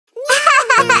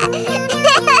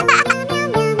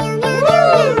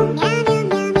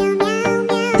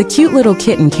The cute little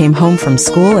kitten came home from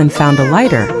school and found a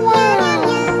lighter.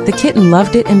 The kitten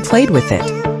loved it and played with it.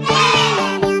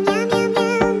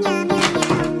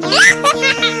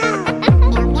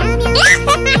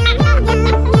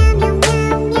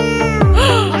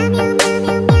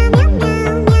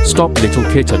 Stop, little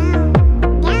kitten.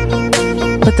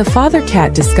 But the father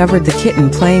cat discovered the kitten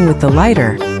playing with the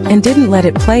lighter and didn't let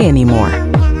it play anymore.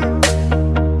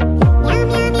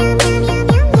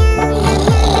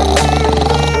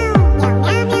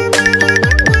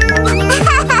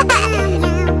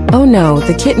 Oh no,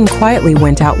 the kitten quietly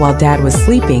went out while Dad was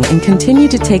sleeping and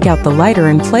continued to take out the lighter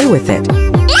and play with it.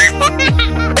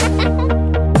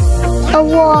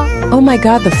 Oh my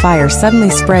God, the fire suddenly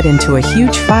spread into a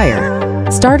huge fire,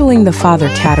 startling the father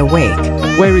cat awake.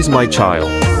 Where is my child?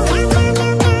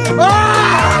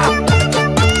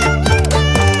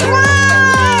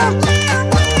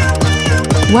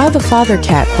 While the father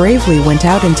cat bravely went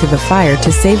out into the fire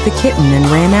to save the kitten and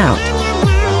ran out.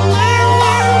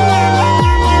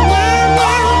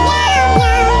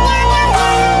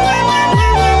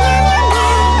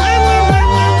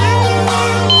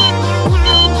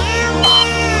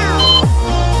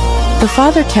 The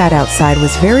father cat outside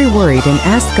was very worried and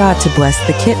asked God to bless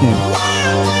the kitten.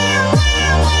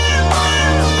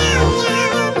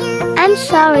 I'm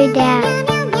sorry, Dad.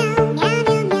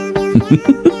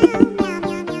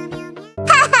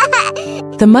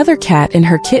 The mother cat and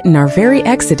her kitten are very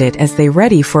excited as they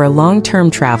ready for a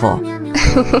long-term travel.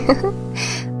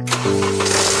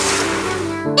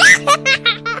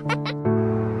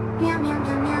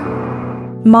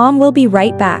 Mom will be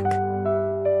right back.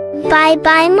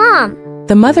 Bye-bye, Mom.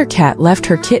 The mother cat left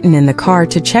her kitten in the car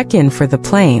to check in for the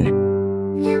plane.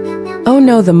 Oh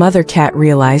no, the mother cat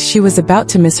realized she was about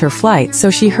to miss her flight, so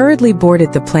she hurriedly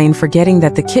boarded the plane, forgetting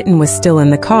that the kitten was still in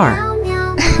the car.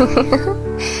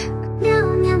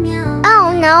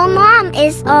 Oh no, Mom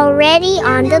is already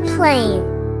on the plane.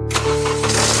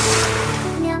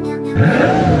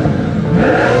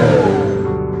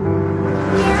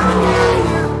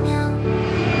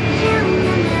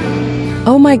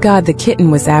 Oh my God, the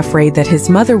kitten was afraid that his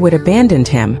mother would abandon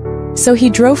him, so he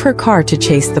drove her car to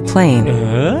chase the plane.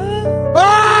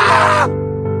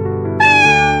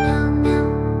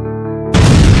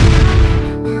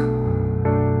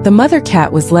 The mother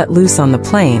cat was let loose on the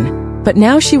plane, but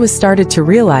now she was started to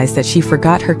realize that she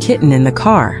forgot her kitten in the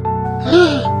car.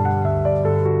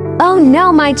 Oh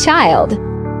no, my child!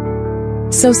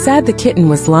 So sad, the kitten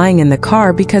was lying in the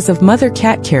car because of mother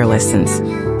cat carelessness.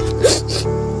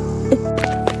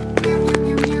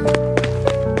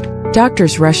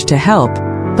 Doctors rushed to help,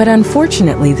 but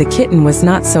unfortunately the kitten was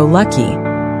not so lucky.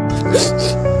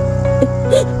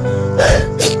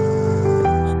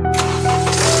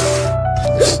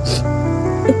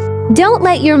 Don't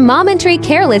let your momentary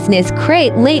carelessness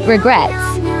create late regrets.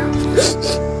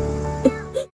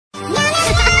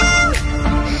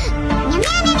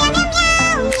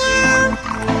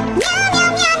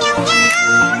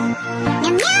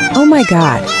 Oh my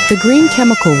God, the green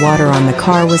chemical water on the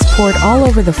car was poured all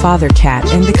over the father cat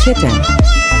and the kitten.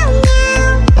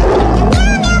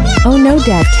 Oh no,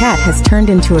 Dad Cat has turned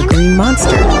into a green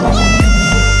monster.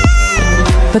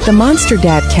 But the monster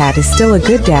Dad Cat is still a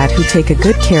good dad who take a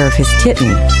good care of his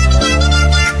kitten.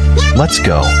 Let's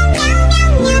go.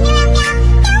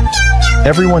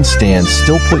 Everyone stand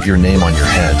still, put your name on your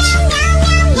heads.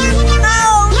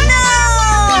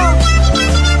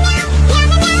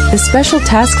 The special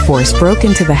task force broke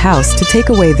into the house to take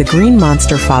away the green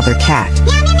monster father cat.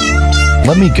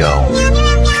 Let me go.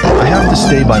 I have to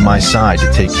stay by my side to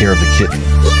take care of the kitten.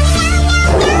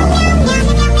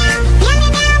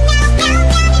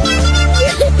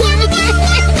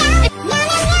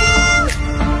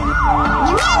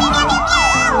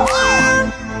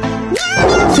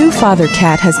 Fu father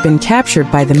cat has been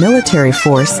captured by the military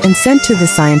force and sent to the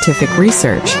scientific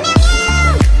research.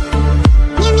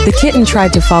 The kitten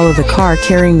tried to follow the car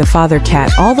carrying the father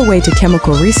cat all the way to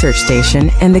chemical research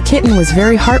station, and the kitten was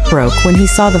very heartbroken when he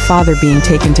saw the father being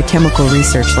taken to chemical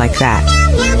research like that.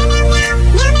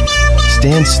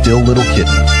 Stand still, little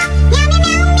kitten.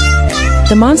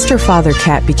 The monster father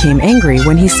cat became angry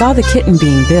when he saw the kitten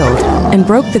being built and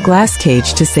broke the glass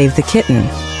cage to save the kitten.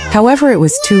 However, it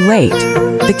was too late.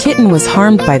 The kitten was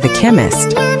harmed by the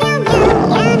chemist.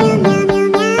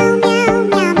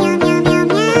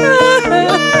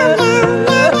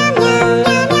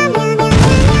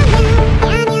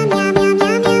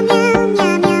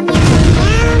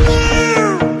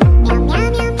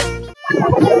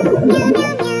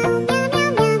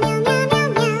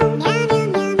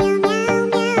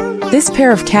 This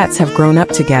pair of cats have grown up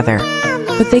together,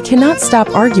 but they cannot stop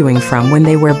arguing from when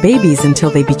they were babies until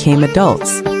they became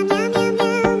adults.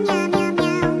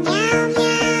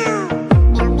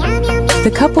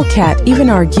 The couple cat even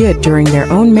argued during their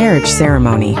own marriage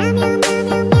ceremony.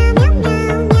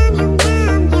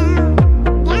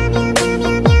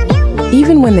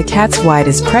 Even when the cat's wife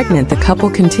is pregnant, the couple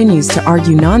continues to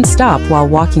argue non-stop while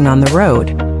walking on the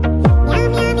road.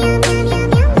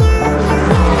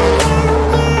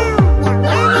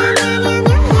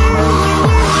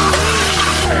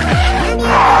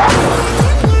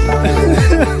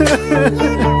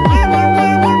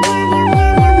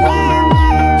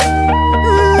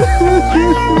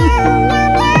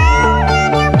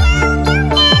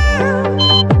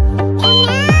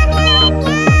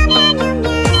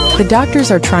 The doctors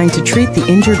are trying to treat the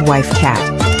injured wife cat.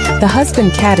 The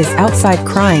husband cat is outside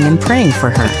crying and praying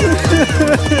for her.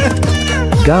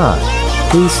 God,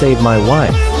 please save my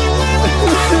wife.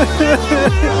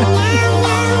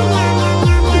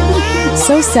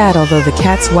 So sad, although the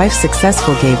cat's wife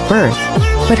successfully gave birth,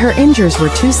 but her injuries were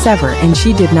too severe and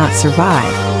she did not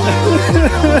survive.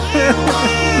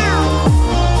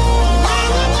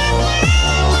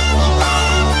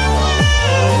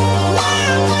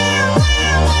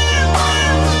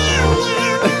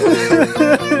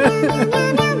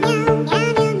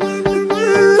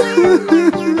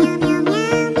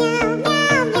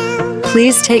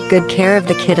 Please take good care of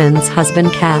the kittens,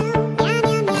 husband cat.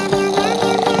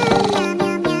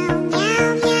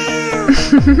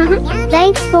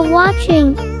 Thanks for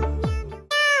watching.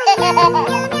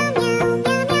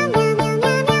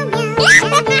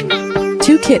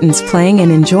 Two kittens playing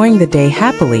and enjoying the day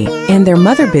happily, and their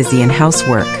mother busy in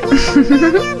housework.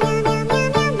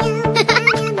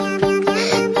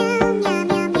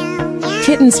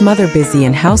 Kitten's mother busy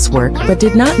in housework but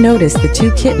did not notice the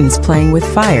two kittens playing with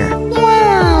fire.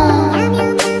 Wow!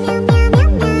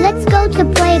 Let's go to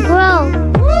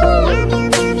playground.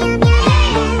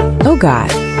 Oh God!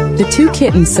 The two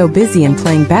kittens so busy in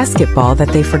playing basketball that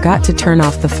they forgot to turn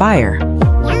off the fire.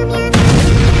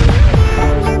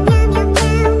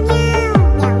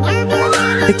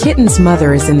 The kitten's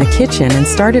mother is in the kitchen and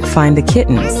started find the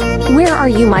kittens. Where are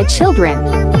you, my children?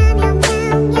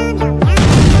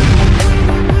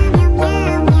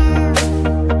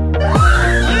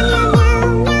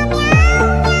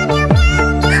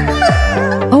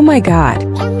 Oh my God!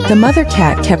 The mother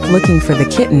cat kept looking for the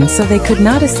kitten so they could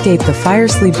not escape the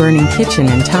fiercely burning kitchen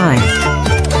in time.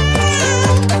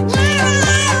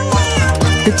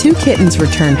 The two kittens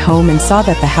returned home and saw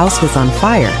that the house was on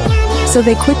fire, so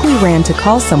they quickly ran to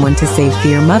call someone to save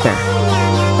their mother.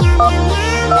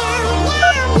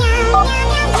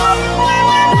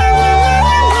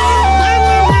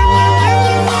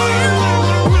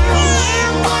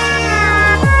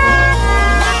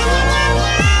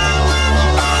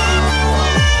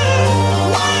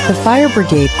 The fire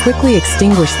brigade quickly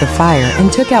extinguished the fire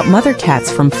and took out mother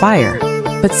cats from fire,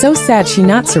 but so sad she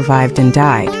not survived and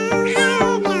died.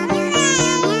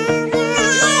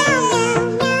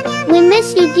 We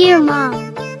miss you, dear Mom.